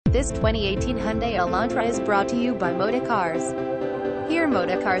This 2018 Hyundai Elantra is brought to you by Moda Cars. Here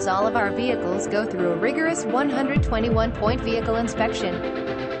Moda Cars, all of our vehicles go through a rigorous 121-point vehicle inspection.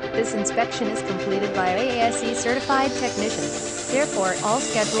 This inspection is completed by AASE certified technicians. Therefore, all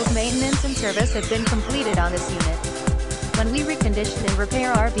scheduled maintenance and service have been completed on this unit. When we recondition and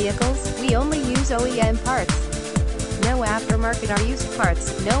repair our vehicles, we only use OEM parts. No aftermarket or used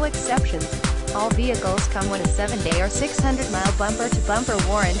parts, no exceptions. All vehicles come with a 7-day or 600-mile bumper-to-bumper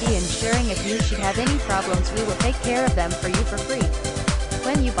warranty, ensuring if you should have any problems we will take care of them for you for free.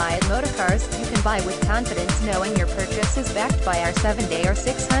 When you buy at Moda Cars, you can buy with confidence knowing your purchase is backed by our 7-day or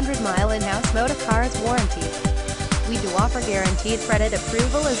 600-mile in-house Moda Cars warranty. We do offer guaranteed credit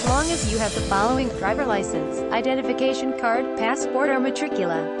approval as long as you have the following: driver license, identification card, passport or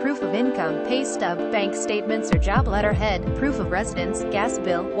matricula, proof of income, pay stub, bank statements or job letterhead, proof of residence, gas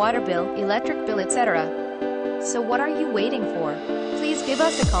bill, water bill, electric bill, etc. So what are you waiting for? Please give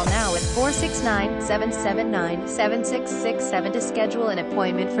us a call now at 469-779-7667 to schedule an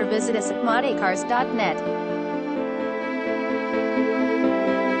appointment, or visit us at modacars.net.